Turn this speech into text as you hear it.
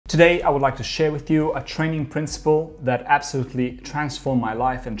Today, I would like to share with you a training principle that absolutely transformed my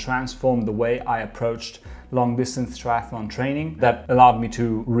life and transformed the way I approached long distance triathlon training that allowed me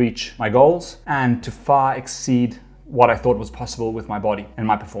to reach my goals and to far exceed what I thought was possible with my body and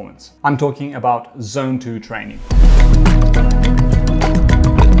my performance. I'm talking about Zone 2 training.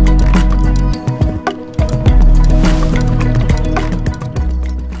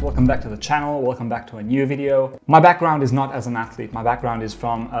 Welcome back to the channel, welcome back to a new video. My background is not as an athlete, my background is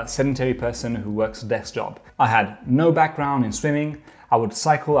from a sedentary person who works a desk job. I had no background in swimming. I would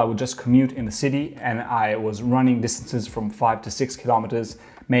cycle, I would just commute in the city, and I was running distances from 5 to 6 kilometers,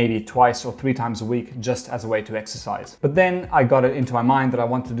 maybe twice or 3 times a week, just as a way to exercise. But then I got it into my mind that I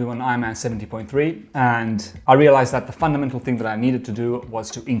wanted to do an IRONMAN 70.3, and I realized that the fundamental thing that I needed to do was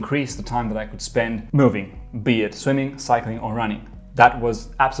to increase the time that I could spend moving, be it swimming, cycling, or running. That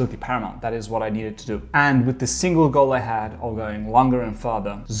was absolutely paramount. That is what I needed to do. And with this single goal I had of going longer and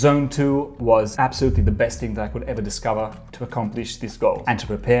farther, Zone 2 was absolutely the best thing that I could ever discover to accomplish this goal and to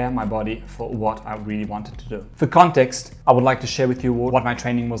prepare my body for what I really wanted to do. For context, I would like to share with you what my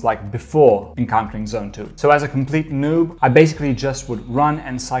training was like before encountering Zone 2. So as a complete noob, I basically just would run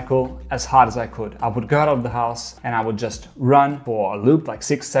and cycle as hard as I could. I would go out of the house and I would just run for a loop, like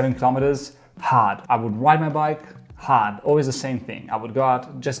 6-7 kilometers, hard. I would ride my bike, hard, always the same thing. I would go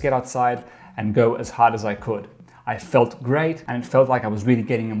out, just get outside and go as hard as I could. I felt great and it felt like I was really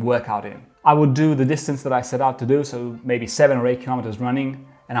getting a workout in. I would do the distance that I set out to do, so maybe 7 or 8 kilometers running,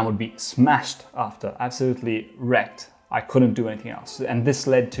 and I would be smashed after, absolutely wrecked. I couldn't do anything else. And this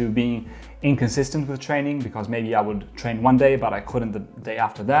led to being inconsistent with training because maybe I would train one day, but I couldn't the day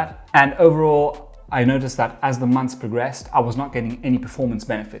after that. And overall, I noticed that as the months progressed, I was not getting any performance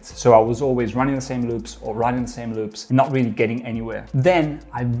benefits. So I was always running the same loops or riding the same loops, not really getting anywhere. Then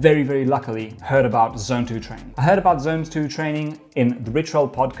I very luckily heard about Zone 2 training. I heard about Zone 2 training in the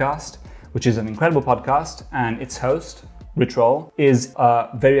Triathlon podcast, which is an incredible podcast, and its host, Triathlon, is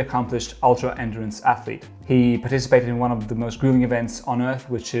a very accomplished ultra endurance athlete. He participated in one of the most grueling events on earth,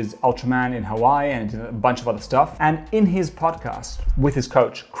 which is IRONMAN in Hawaii, and did a bunch of other stuff. And in his podcast with his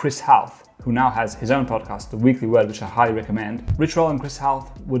coach, Chris Hauth, who now has his own podcast, The Weekly Word, which I highly recommend, Triathlon and Chris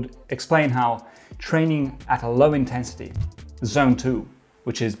Hauth would explain how training at a low intensity, Zone 2,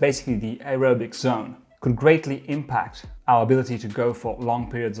 which is basically the aerobic zone, could greatly impact our ability to go for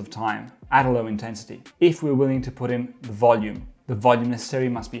long periods of time at a low intensity. If we're willing to put in the volume necessary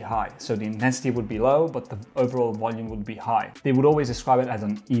must be high. So the intensity would be low, but the overall volume would be high. They would always describe it as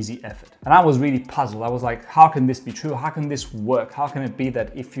an easy effort. And I was really puzzled. I was like, how can this be true? How can this work? How can it be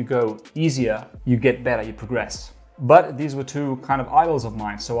that if you go easier, you get better, you progress? But these were two kind of idols of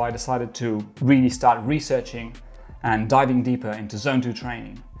mine. So I decided to really start researching and diving deeper into Zone 2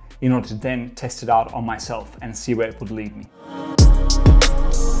 training in order to then test it out on myself and see where it would lead me.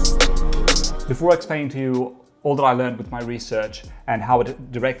 Before explaining to you all that I learned with my research and how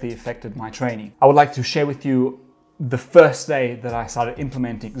it directly affected my training, I would like to share with you the first day that I started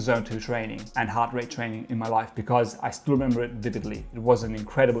implementing Zone 2 training and heart rate training in my life, because I still remember it vividly. It was an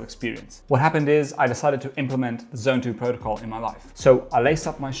incredible experience. What happened is I decided to implement the Zone 2 protocol in my life. So I laced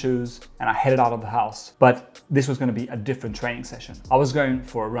up my shoes and I headed out of the house, but this was going to be a different training session. I was going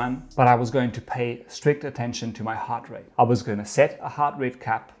for a run, but I was going to pay strict attention to my heart rate. I was going to set a heart rate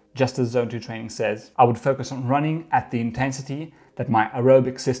cap, just as Zone 2 training says. I would focus on running at the intensity that my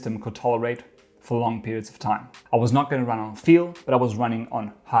aerobic system could tolerate for long periods of time. I was not going to run on feel, but I was running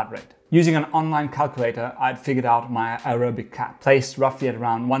on heart rate. Using an online calculator, I'd figured out my aerobic cap, placed roughly at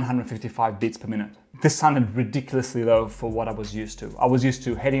around 155 beats per minute. This sounded ridiculously low for what I was used to. I was used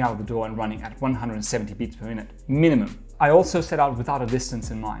to heading out of the door and running at 170 beats per minute, minimum. I also set out without a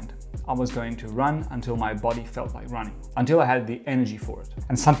distance in mind. I was going to run until my body felt like running, until I had the energy for it.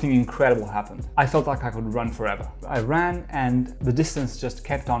 And something incredible happened. I felt like I could run forever. I ran and the distance just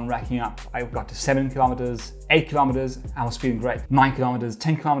kept on racking up. I got to 7 kilometers, 8 kilometers, I was feeling great. 9 kilometers,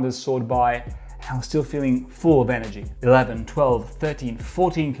 10 kilometers soared by, and I was still feeling full of energy. 11, 12, 13,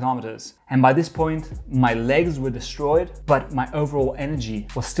 14 kilometers. And by this point, my legs were destroyed, but my overall energy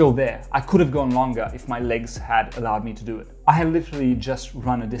was still there. I could have gone longer if my legs had allowed me to do it. I had literally just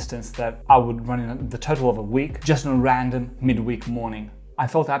run a distance that I would run in the total of a week, just on a random midweek morning. I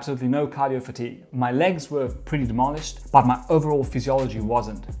felt absolutely no cardio fatigue. My legs were pretty demolished, but my overall physiology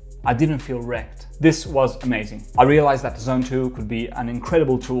wasn't. I didn't feel wrecked. This was amazing. I realized that Zone 2 could be an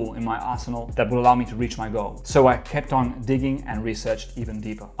incredible tool in my arsenal that would allow me to reach my goal. So I kept on digging and researched even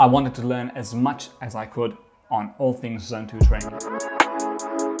deeper. I wanted to learn as much as I could on all things Zone 2 training.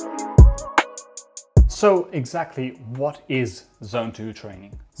 So exactly what is Zone 2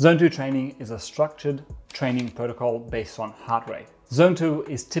 training? Zone 2 training is a structured training protocol based on heart rate. Zone 2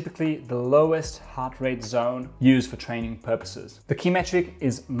 is typically the lowest heart rate zone used for training purposes. The key metric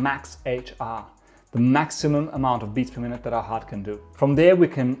is max HR, the maximum amount of beats per minute that our heart can do. From there, we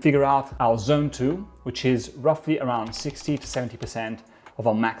can figure out our zone 2, which is roughly around 60 to 70% of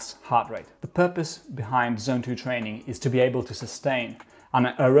our max heart rate. The purpose behind zone 2 training is to be able to sustain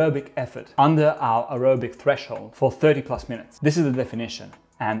an aerobic effort under our aerobic threshold for 30 plus minutes. This is the definition,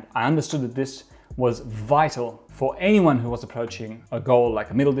 and I understood that this was vital for anyone who was approaching a goal like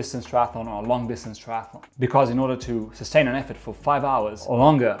a middle distance triathlon or a long distance triathlon. Because in order to sustain an effort for 5 hours or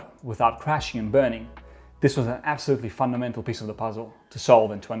longer without crashing and burning, this was an absolutely fundamental piece of the puzzle to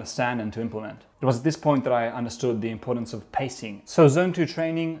solve and to understand and to implement. It was at this point that I understood the importance of pacing. So zone 2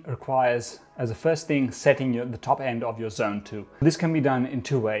 training requires, as a first thing, setting the top end of your zone 2. This can be done in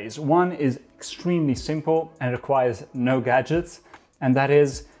two ways. One is extremely simple and requires no gadgets, and that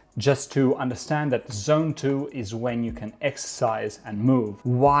is just to understand that zone 2 is when you can exercise and move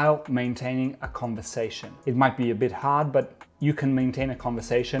while maintaining a conversation. It might be a bit hard, but you can maintain a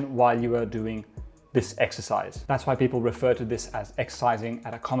conversation while you are doing this exercise. That's why people refer to this as exercising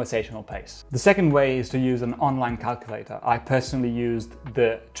at a conversational pace. The second way is to use an online calculator. I personally used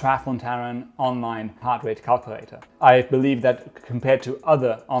the Triathlon Terran online heart rate calculator. I believe that compared to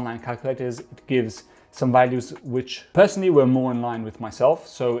other online calculators, it gives some values which personally were more in line with myself.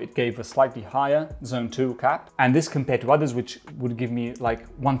 So it gave a slightly higher zone 2 cap. And this compared to others, which would give me like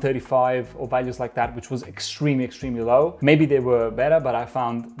 135 or values like that, which was extremely low. Maybe they were better, but I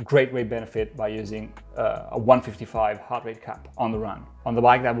found great benefit by using a 155 heart rate cap on the run. On the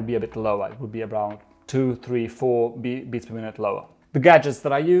bike, that would be a bit lower. It would be around 2, 3, 4 beats per minute lower. The gadgets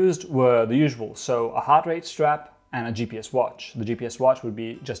that I used were the usual. So a heart rate strap and a GPS watch. The GPS watch would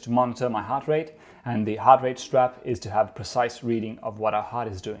be just to monitor my heart rate, and the heart rate strap is to have precise reading of what our heart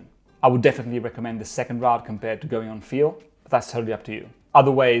is doing. I would definitely recommend the second route compared to going on feel, but that's totally up to you.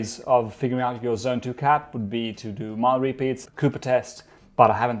 Other ways of figuring out your zone 2 cap would be to do mile repeats, Cooper test, but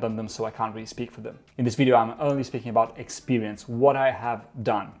I haven't done them, so I can't really speak for them. In this video, I'm only speaking about experience, what I have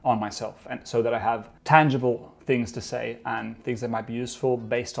done on myself, and so that I have tangible things to say and things that might be useful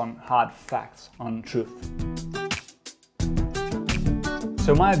based on hard facts, on truth.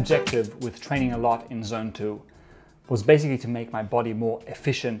 So my objective with training a lot in zone 2 was basically to make my body more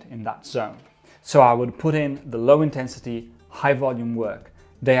efficient in that zone. So I would put in the low intensity, high volume work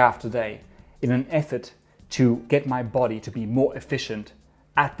day after day in an effort to get my body to be more efficient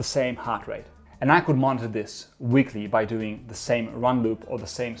at the same heart rate. And I could monitor this weekly by doing the same run loop or the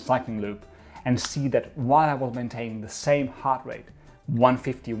same cycling loop and see that while I was maintaining the same heart rate,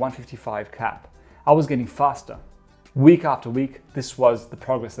 150, 155 cap, I was getting faster. Week after week, this was the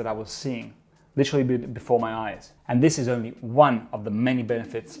progress that I was seeing, literally before my eyes. And this is only one of the many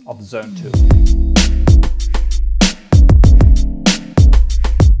benefits of zone 2.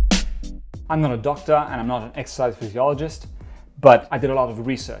 I'm not a doctor and I'm not an exercise physiologist, but I did a lot of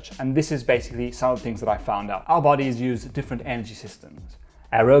research, and this is basically some of the things that I found out. Our bodies use different energy systems,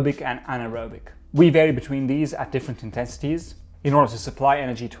 aerobic and anaerobic. We vary between these at different intensities in order to supply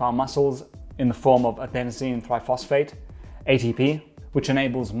energy to our muscles in the form of adenosine triphosphate, ATP, which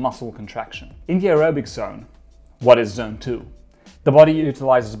enables muscle contraction. In the aerobic zone, what is zone 2? The body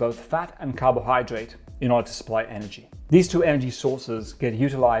utilizes both fat and carbohydrate in order to supply energy. These two energy sources get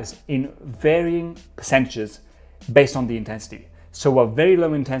utilized in varying percentages based on the intensity. So a very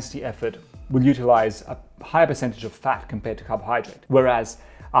low intensity effort will utilize a higher percentage of fat compared to carbohydrate, whereas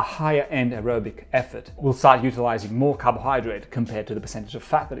a higher end aerobic effort will start utilizing more carbohydrate compared to the percentage of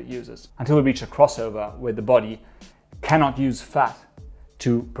fat that it uses, until we reach a crossover where the body cannot use fat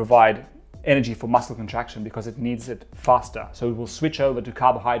to provide energy for muscle contraction because it needs it faster. So it will switch over to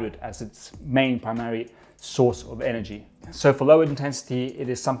carbohydrate as its main primary source of energy. So for low intensity, it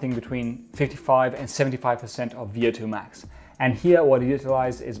is something between 55 and 75% of VO2 max. And here what is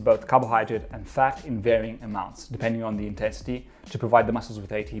utilized is both carbohydrate and fat in varying amounts, depending on the intensity, to provide the muscles with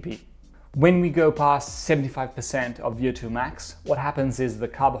ATP. When we go past 75% of VO2 max, what happens is the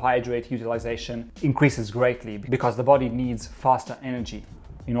carbohydrate utilization increases greatly because the body needs faster energy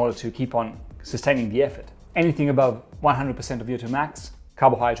in order to keep on sustaining the effort. Anything above 100% of VO2 max,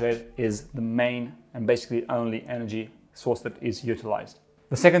 carbohydrate is the main and basically only energy source that is utilized.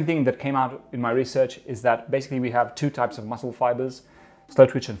 The second thing that came out in my research is that basically we have two types of muscle fibers, slow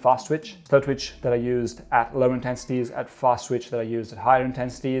twitch and fast twitch. Slow twitch that are used at lower intensities, at fast twitch that are used at higher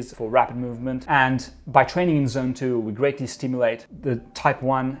intensities for rapid movement. And by training in zone 2, we greatly stimulate the type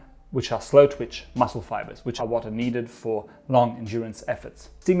 1, which are slow twitch muscle fibers, which are what are needed for long endurance efforts.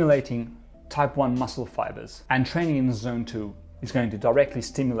 Stimulating type 1 muscle fibers and training in zone 2 is going to directly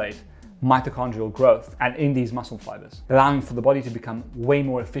stimulate mitochondrial growth and in these muscle fibers, allowing for the body to become way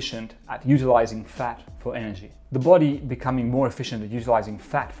more efficient at utilizing fat for energy. The body becoming more efficient at utilizing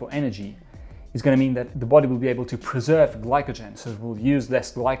fat for energy is going to mean that the body will be able to preserve glycogen, so it will use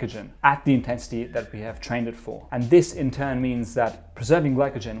less glycogen at the intensity that we have trained it for. And this in turn means that preserving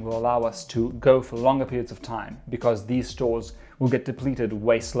glycogen will allow us to go for longer periods of time because these stores will get depleted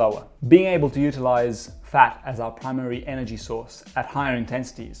way slower. Being able to utilize fat as our primary energy source at higher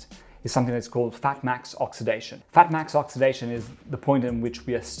intensities is something that's called Fatmax oxidation. Fatmax oxidation is the point in which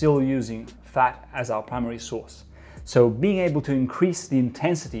we are still using fat as our primary source. So being able to increase the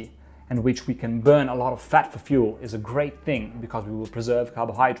intensity in which we can burn a lot of fat for fuel is a great thing because we will preserve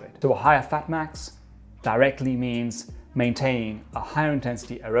carbohydrate. So a higher Fatmax directly means maintaining a higher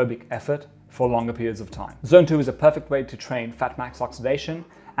intensity aerobic effort for longer periods of time. Zone 2 is a perfect way to train Fatmax oxidation,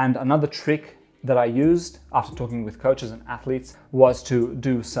 and another trick that I used after talking with coaches and athletes was to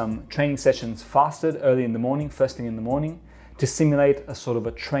do some training sessions fasted early in the morning, first thing in the morning, to simulate a sort of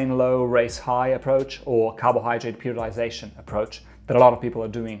a train low, race high approach or carbohydrate periodization approach that a lot of people are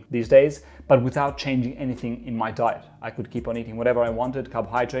doing these days, but without changing anything in my diet. I could keep on eating whatever I wanted,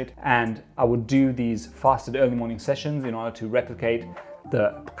 carbohydrate, and I would do these fasted early morning sessions in order to replicate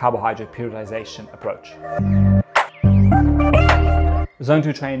the carbohydrate periodization approach. Zone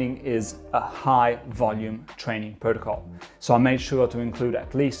 2 training is a high volume training protocol. So I made sure to include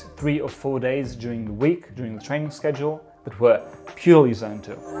at least 3 or 4 days during the week, during the training schedule, that were purely Zone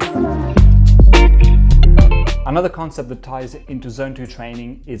 2. Another concept that ties into Zone 2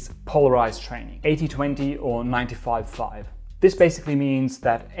 training is polarized training, 80-20 or 95-5. This basically means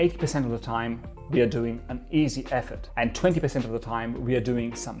that 80% of the time we are doing an easy effort and 20% of the time we are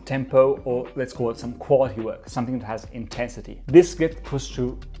doing some tempo, or let's call it some quality work, something that has intensity. This gets pushed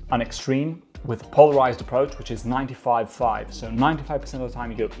to an extreme with polarized approach, which is 95-5. So 95% of the time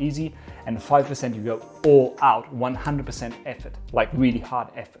you go easy and 5% you go all out, 100% effort, like really hard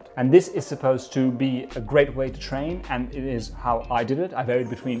effort. And this is supposed to be a great way to train, and it is how I did it. I varied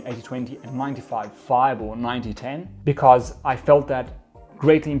between 80-20 and 95-5 or 90-10 because I felt that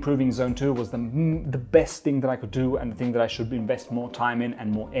greatly improving Zone 2 was the best thing that I could do and the thing that I should invest more time in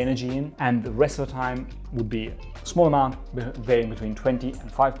and more energy in. And the rest of the time would be a small amount, varying between 20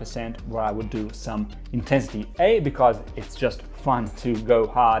 and 5%, where I would do some intensity. Because it's just fun to go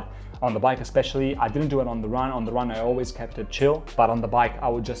hard on the bike especially. I didn't do it on the run. On the run I always kept it chill, but on the bike I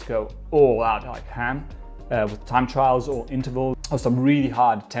would just go all out like ham with time trials or intervals, or some really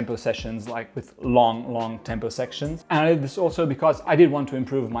hard tempo sessions, like with long tempo sections. And I did this also because I did want to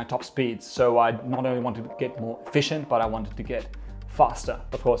improve my top speeds. So I not only wanted to get more efficient, but I wanted to get faster.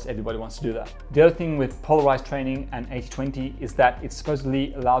 Of course, everybody wants to do that. The other thing with polarized training and 80-20 is that it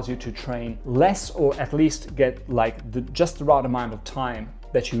supposedly allows you to train less, or at least get like just the right amount of time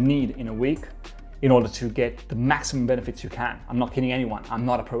that you need in a week in order to get the maximum benefits you can. I'm not kidding anyone. I'm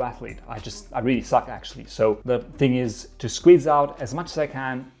not a pro athlete. I really suck actually. So the thing is to squeeze out as much as I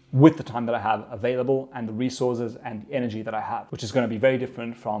can with the time that I have available and the resources and the energy that I have, which is going to be very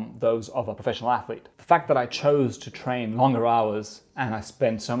different from those of a professional athlete. The fact that I chose to train longer hours and I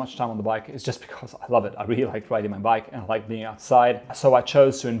spend so much time on the bike is just because I love it. I really like riding my bike and I like being outside. So I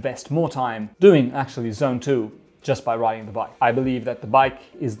chose to invest more time doing actually Zone 2 just by riding the bike. I believe that the bike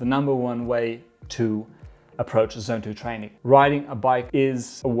is the #1 way to approach Zone 2 training. Riding a bike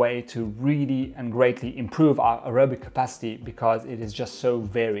is a way to really and greatly improve our aerobic capacity because it is just so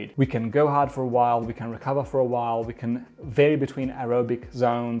varied. We can go hard for a while, we can recover for a while, we can vary between aerobic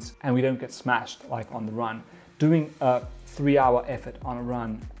zones, and we don't get smashed like on the run. Doing a 3-hour effort on a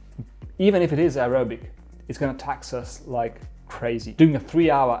run, even if it is aerobic, it's going to tax us like crazy. Doing a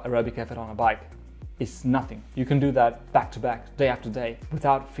 3-hour aerobic effort on a bike, it's nothing. You can do that back to back, day after day,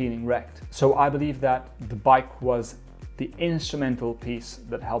 without feeling wrecked. So I believe that the bike was the instrumental piece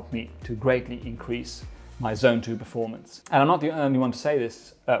that helped me to greatly increase my Zone 2 performance. And I'm not the only one to say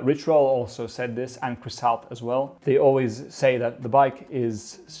this. Rich Roll also said this, and Chris Hauth as well. They always say that the bike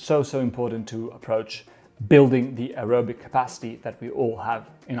is so important to approach building the aerobic capacity that we all have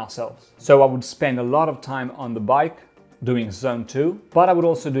in ourselves. So I would spend a lot of time on the bike doing Zone 2, but I would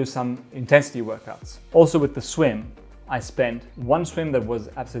also do some intensity workouts. Also with the swim, I spent 1 swim that was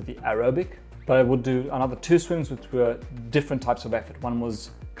absolutely aerobic, but I would do another 2 swims which were different types of effort. One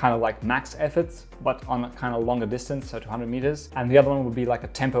was kind of like max efforts, but on a kind of longer distance, so 200 meters. And the other one would be like a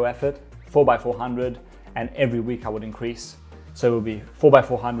tempo effort, 4x400, and every week I would increase. So it would be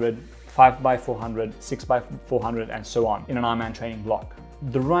 4x400, 5x400, 6x400, and so on in an Ironman training block.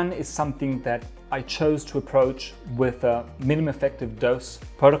 The run is something that I chose to approach with a minimum effective dose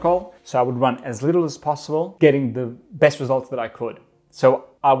protocol. So I would run as little as possible, getting the best results that I could. So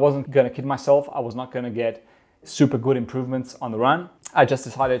I wasn't going to kid myself. I was not going to get super good improvements on the run. I just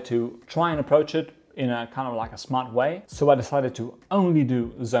decided to try and approach it in a kind of like a smart way. So I decided to only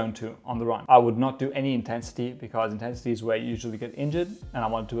do zone 2 on the run. I would not do any intensity because intensity is where you usually get injured and I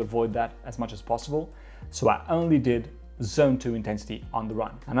wanted to avoid that as much as possible. So I only did zone 2 intensity on the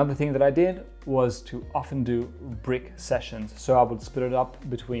run. Another thing that I did was to often do brick sessions. So I would split it up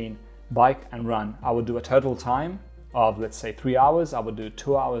between bike and run. I would do a total time of, let's say, 3 hours. I would do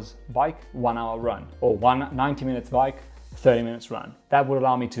 2 hours bike, 1 hour run, or 90 minutes bike, 30 minutes run. That would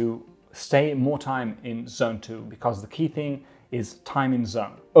allow me to stay more time in zone 2 because the key thing is time in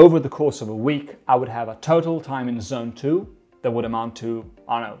zone. Over the course of a week, I would have a total time in zone 2 that would amount to,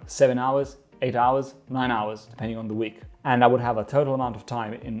 I don't know, 7 hours, 8 hours, 9 hours, depending on the week. And I would have a total amount of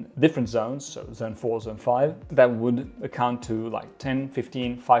time in different zones, so zone 4, zone 5, that would account to like 10,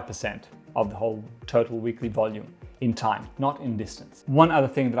 15, 5% of the whole total weekly volume in time, not in distance. One other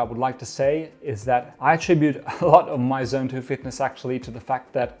thing that I would like to say is that I attribute a lot of my zone 2 fitness actually to the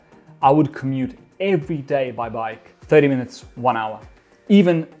fact that I would commute every day by bike, 30 minutes, 1 hour.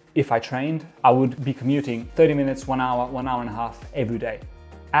 Even if I trained, I would be commuting 30 minutes, 1 hour, 1 hour and a half every day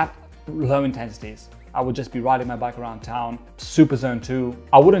at low intensities. I would just be riding my bike around town, super zone 2.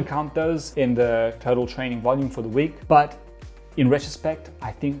 I wouldn't count those in the total training volume for the week, but in retrospect,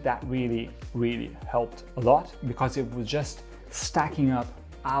 I think that really helped a lot because it was just stacking up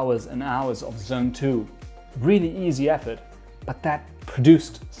hours and hours of zone 2. Really easy effort, but that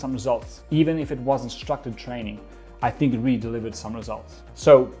produced some results. Even if it wasn't structured training, I think it really delivered some results.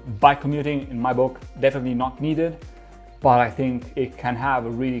 So bike commuting, in my book, definitely not needed, but I think it can have a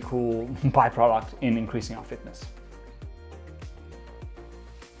really cool byproduct in increasing our fitness.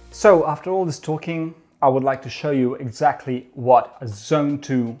 So after all this talking, I would like to show you exactly what a zone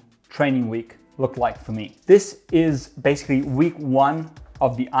 2 training week looked like for me. This is basically week 1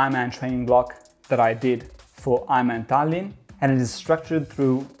 of the Ironman training block that I did for Ironman Tallinn, and it is structured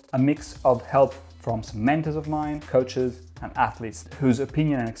through a mix of help from some mentors of mine, coaches, and athletes whose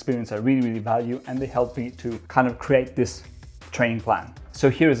opinion and experience I really value, and they helped me to kind of create this training plan. So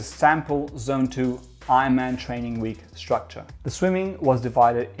here is a sample zone 2 Ironman training week structure. The swimming was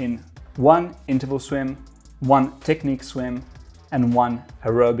divided in 1 interval swim, 1 technique swim, and 1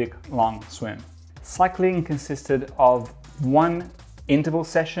 aerobic long swim. Cycling consisted of 1 interval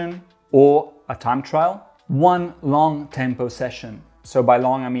session or a time trial, 1 long tempo session. So by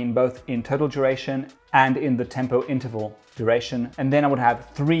long, I mean both in total duration and in the tempo interval duration. And then I would have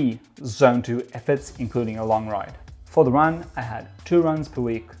 3 zone 2 efforts, including a long ride. For the run, I had 2 runs per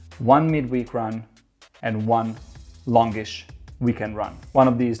week, 1 midweek run, and 1 longish weekend run. One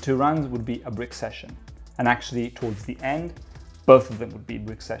of these 2 runs would be a brick session. And actually towards the end, both of them would be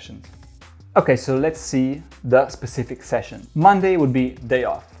brick sessions. Okay, so let's see the specific session. Monday would be day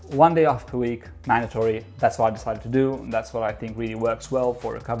off. 1 day off per week, mandatory. That's what I decided to do. That's what I think really works well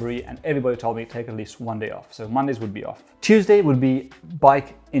for recovery. And everybody told me take at least 1 day off. So Mondays would be off. Tuesday would be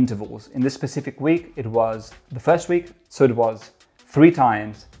bike intervals. In this specific week, it was the first week. So it was 3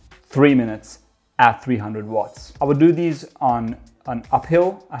 times, 3 minutes at 300 watts. I would do these on an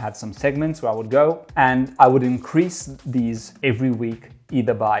uphill. I had some segments where I would go, and I would increase these every week,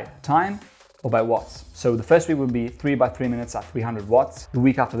 either by time or by watts. So the first week would be 3 by 3 minutes at 300 watts. The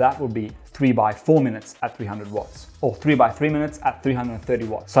week after that would be 3 by 4 minutes at 300 watts, or 3 by 3 minutes at 330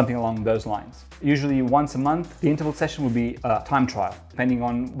 watts, something along those lines. Usually once a month, the interval session would be a time trial, depending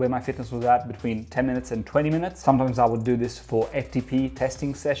on where my fitness was at, between 10 minutes and 20 minutes. Sometimes I would do this for FTP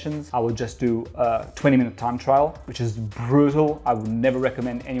testing sessions. I would just do a 20-minute time trial, which is brutal. I would never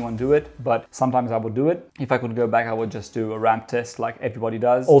recommend anyone do it, but sometimes I would do it. If I could go back, I would just do a ramp test like everybody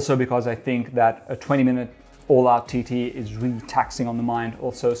does. Also because I think that a 20-minute all-out TT is really taxing on the mind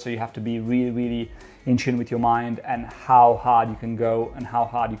also, so you have to be really in tune with your mind and how hard you can go and how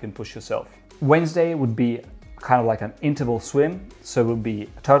hard you can push yourself. Wednesday would be kind of like an interval swim, so it would be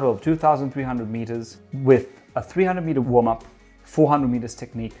a total of 2,300 meters with a 300-meter warm-up, 400 meters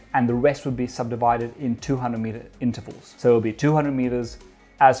technique, and the rest would be subdivided in 200-meter intervals. So it would be 200 meters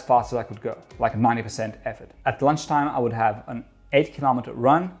as fast as I could go, like a 90% effort. At lunchtime, I would have an 8-kilometer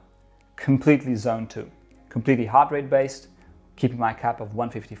run, completely zone 2. Completely heart rate based, keeping my cap of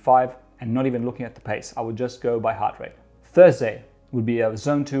 155 and not even looking at the pace. I would just go by heart rate. Thursday would be a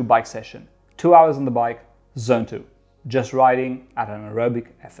zone 2 bike session. 2 hours on the bike, zone 2. Just riding at an aerobic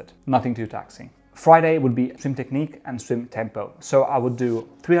effort. Nothing too taxing. Friday would be swim technique and swim tempo. So I would do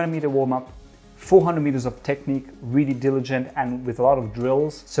 300-meter warm-up, 400 meters of technique, really diligent and with a lot of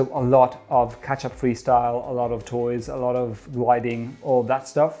drills. So a lot of catch-up freestyle, a lot of toys, a lot of gliding, all that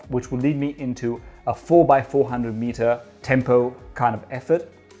stuff, which will lead me into a 4x400 meter tempo kind of effort.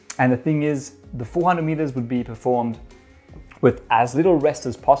 And the thing is, the 400 meters would be performed with as little rest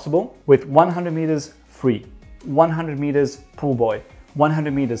as possible, with 100 meters free, 100 meters pull buoy,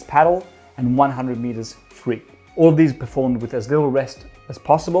 100 meters paddle, and 100 meters free. All of these performed with as little rest as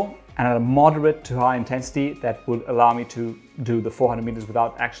possible and at a moderate to high intensity that would allow me to do the 400 meters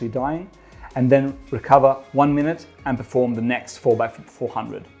without actually dying, and then recover 1 minute and perform the next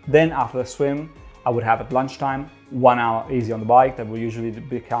 4x400. Then after the swim, I would have at lunchtime 1 hour easy on the bike. That will usually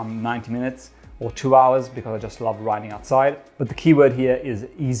become 90 minutes or 2 hours because I just love riding outside. But the key word here is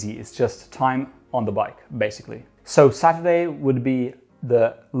easy. It's just time on the bike, basically. So Saturday would be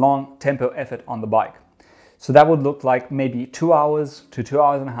the long tempo effort on the bike. So that would look like maybe 2 hours to 2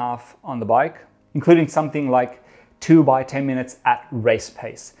 hours and a half on the bike, including something like 2 by 10 minutes at race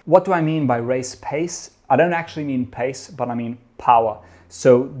pace. What do I mean by race pace? I don't actually mean pace, but I mean power.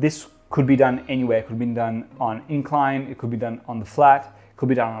 So this could be done anywhere. It could be done on incline, it could be done on the flat, it could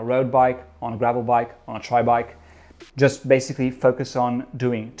be done on a road bike, on a gravel bike, on a tri bike. Just basically focus on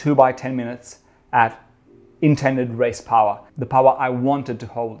doing 2 by 10 minutes at intended race power, the power I wanted to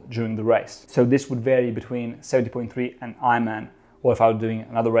hold during the race. So this would vary between 70.3 and IRONMAN, or if I were doing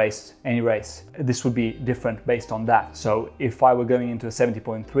another race, any race, this would be different based on that. So if I were going into a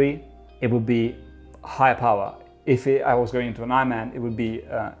 70.3, it would be higher power. If I was going into an IRONMAN, it would be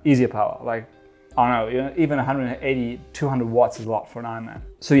easier power. Like, I don't know, even 180, 200 watts is a lot for an Ironman.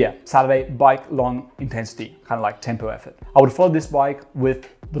 So yeah, Saturday, bike long intensity, kind of like tempo effort. I would follow this bike with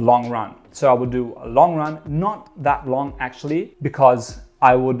the long run. So I would do a long run, not that long actually, because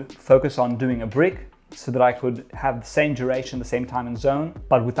I would focus on doing a brick so that I could have the same duration, the same time and zone,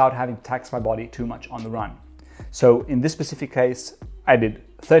 but without having to tax my body too much on the run. So in this specific case, I did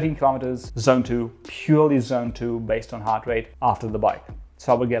 13 kilometers, zone 2, purely zone 2 based on heart rate after the bike.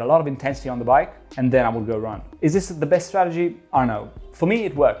 So I would get a lot of intensity on the bike and then I would go run. Is this the best strategy? I don't know. For me,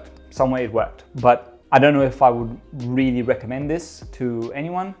 it worked. Some way it worked, but I don't know if I would really recommend this to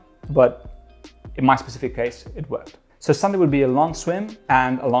anyone, but in my specific case, it worked. So Sunday would be a long swim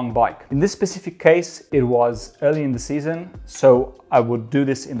and a long bike. In this specific case, it was early in the season, so I would do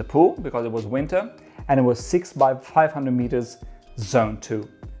this in the pool because it was winter, and it was 6 by 500 meters zone 2.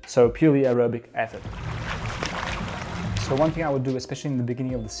 So purely aerobic effort. So one thing I would do, especially in the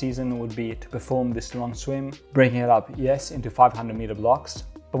beginning of the season, would be to perform this long swim, breaking it up, yes, into 500 meter blocks.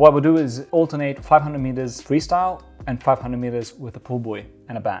 But what I would do is alternate 500 meters freestyle and 500 meters with a pull buoy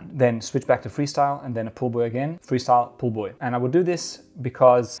and a band. Then switch back to freestyle and then a pull buoy again, freestyle, pull buoy. And I would do this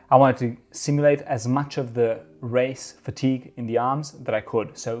because I wanted to simulate as much of the race fatigue in the arms that I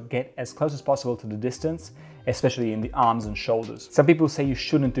could. So get as close as possible to the distance, especially in the arms and shoulders. Some people say you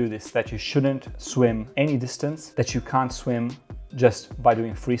shouldn't do this, that you shouldn't swim any distance, that you can't swim just by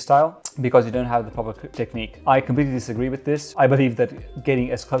doing freestyle because you don't have the proper technique. I completely disagree with this. I believe that getting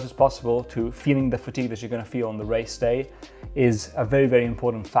as close as possible to feeling the fatigue that you're going to feel on the race day is a very, very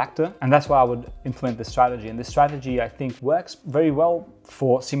important factor. And that's why I would implement this strategy. And this strategy, I think, works very well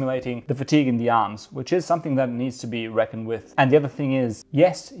for simulating the fatigue in the arms, which is something that needs to be reckoned with. And the other thing is,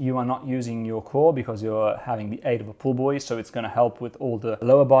 yes, you are not using your core because you're having the aid of a pull buoy, so it's going to help with all the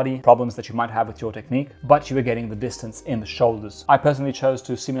lower body problems that you might have with your technique, but you are getting the distance in the shoulders. I personally chose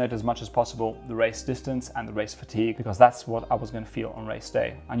to simulate as much as possible the race distance and the race fatigue because that's what I was going to feel on race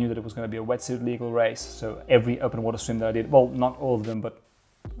day. I knew that it was going to be a wetsuit legal race, so every open water swim that I did, well, not all of them, but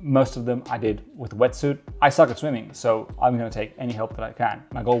most of them I did with a wetsuit. I suck at swimming, so I'm going to take any help that I can.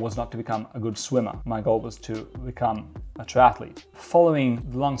 My goal was not to become a good swimmer. My goal was to become a triathlete. Following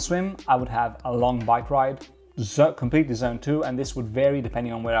the long swim, I would have a long bike ride, completely zone 2, and this would vary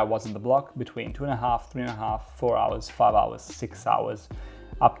depending on where I was in the block, between 2.5, 3.5, 4 hours, 5 hours, 6 hours,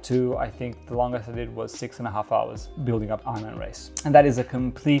 up to, I think the longest I did was 6.5 hours building up Ironman race. And that is a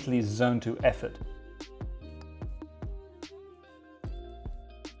completely zone 2 effort.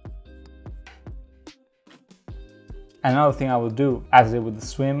 Another thing I would do, as I did with the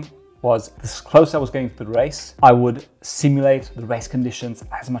swim, was as close I was getting to the race, I would simulate the race conditions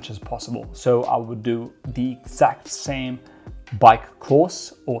as much as possible. So I would do the exact same bike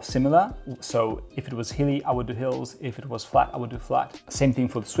course or similar. So if it was hilly, I would do hills. If it was flat, I would do flat. Same thing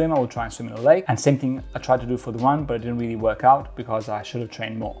for the swim, I would try and swim in a lake. And same thing I tried to do for the run, but it didn't really work out because I should have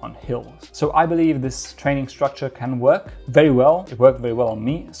trained more on hills. So I believe this training structure can work very well. It worked very well on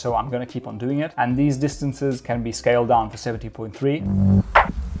me, so I'm going to keep on doing it. And these distances can be scaled down to 70.3.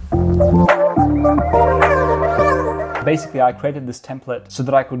 Basically, I created this template so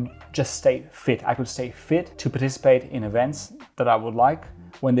that I could just stay fit. I could stay fit to participate in events that I would like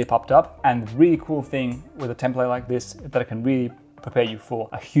when they popped up. And the really cool thing with a template like this is that it can really prepare you for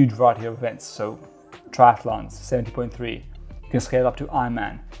a huge variety of events. So triathlons, 70.3, you can scale up to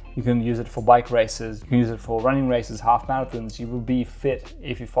Ironman. You can use it for bike races, you can use it for running races, half marathons. You will be fit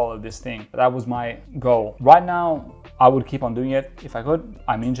if you follow this thing. That was my goal. Right now, I would keep on doing it if I could.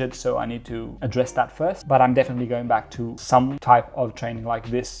 I'm injured, so I need to address that first, but I'm definitely going back to some type of training like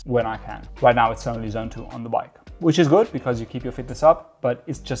this when I can. Right now, it's only zone 2 on the bike, which is good because you keep your fitness up, but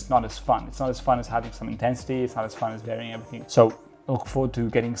it's just not as fun. It's not as fun as having some intensity. It's not as fun as varying everything. So I look forward to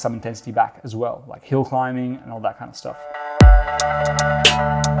getting some intensity back as well, like hill climbing and all that kind of stuff.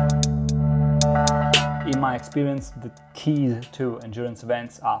 In my experience, the keys to endurance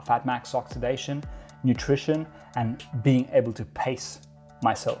events are Fatmax, oxidation, nutrition, and being able to pace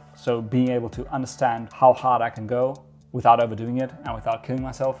myself. So being able to understand how hard I can go without overdoing it and without killing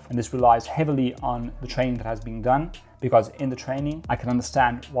myself. And this relies heavily on the training that has been done, because in the training, I can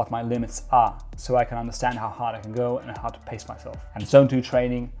understand what my limits are. So I can understand how hard I can go and how to pace myself. And zone 2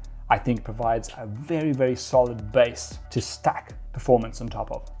 training, I think, provides a very, very solid base to stack performance on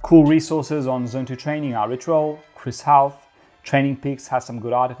top of. Cool resources on zone 2 training are Ritroll, Chris Hauth, Training Peaks has some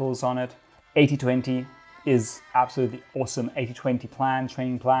good articles on it. 80-20 is absolutely awesome. 80-20 plans,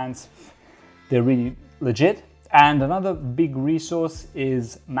 training plans, they're really legit. And another big resource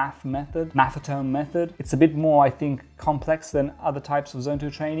is Maffetone method. It's a bit more, I think, complex than other types of zone 2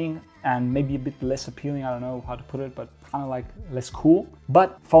 training and maybe a bit less appealing. I don't know how to put it, but kind of like less cool.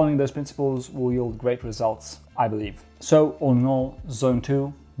 But following those principles will yield great results, I believe. So all in all, zone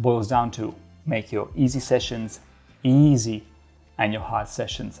 2 boils down to make your easy sessions easy and your hard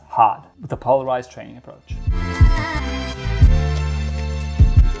sessions hard with a polarized training approach.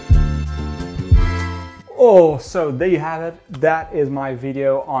 Oh, so there you have it. That is my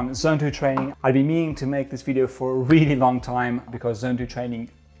video on zone 2 training. I've been meaning to make this video for a really long time because zone 2 training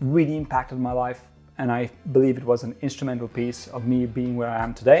really impacted my life, and I believe it was an instrumental piece of me being where I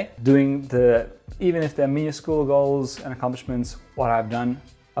am today. Doing even if they're minuscule goals and accomplishments, what I've done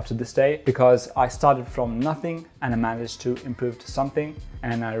up to this day, because I started from nothing and I managed to improve to something,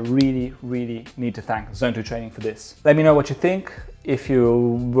 and I really, really need to thank zone 2 training for this. Let me know what you think. If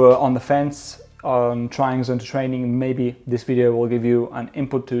you were on the fence on trying zone 2 training, maybe this video will give you an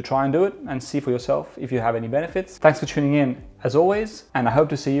input to try and do it and see for yourself if you have any benefits. Thanks for tuning in as always, and I hope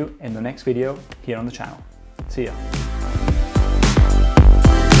to see you in the next video here on the channel. See ya.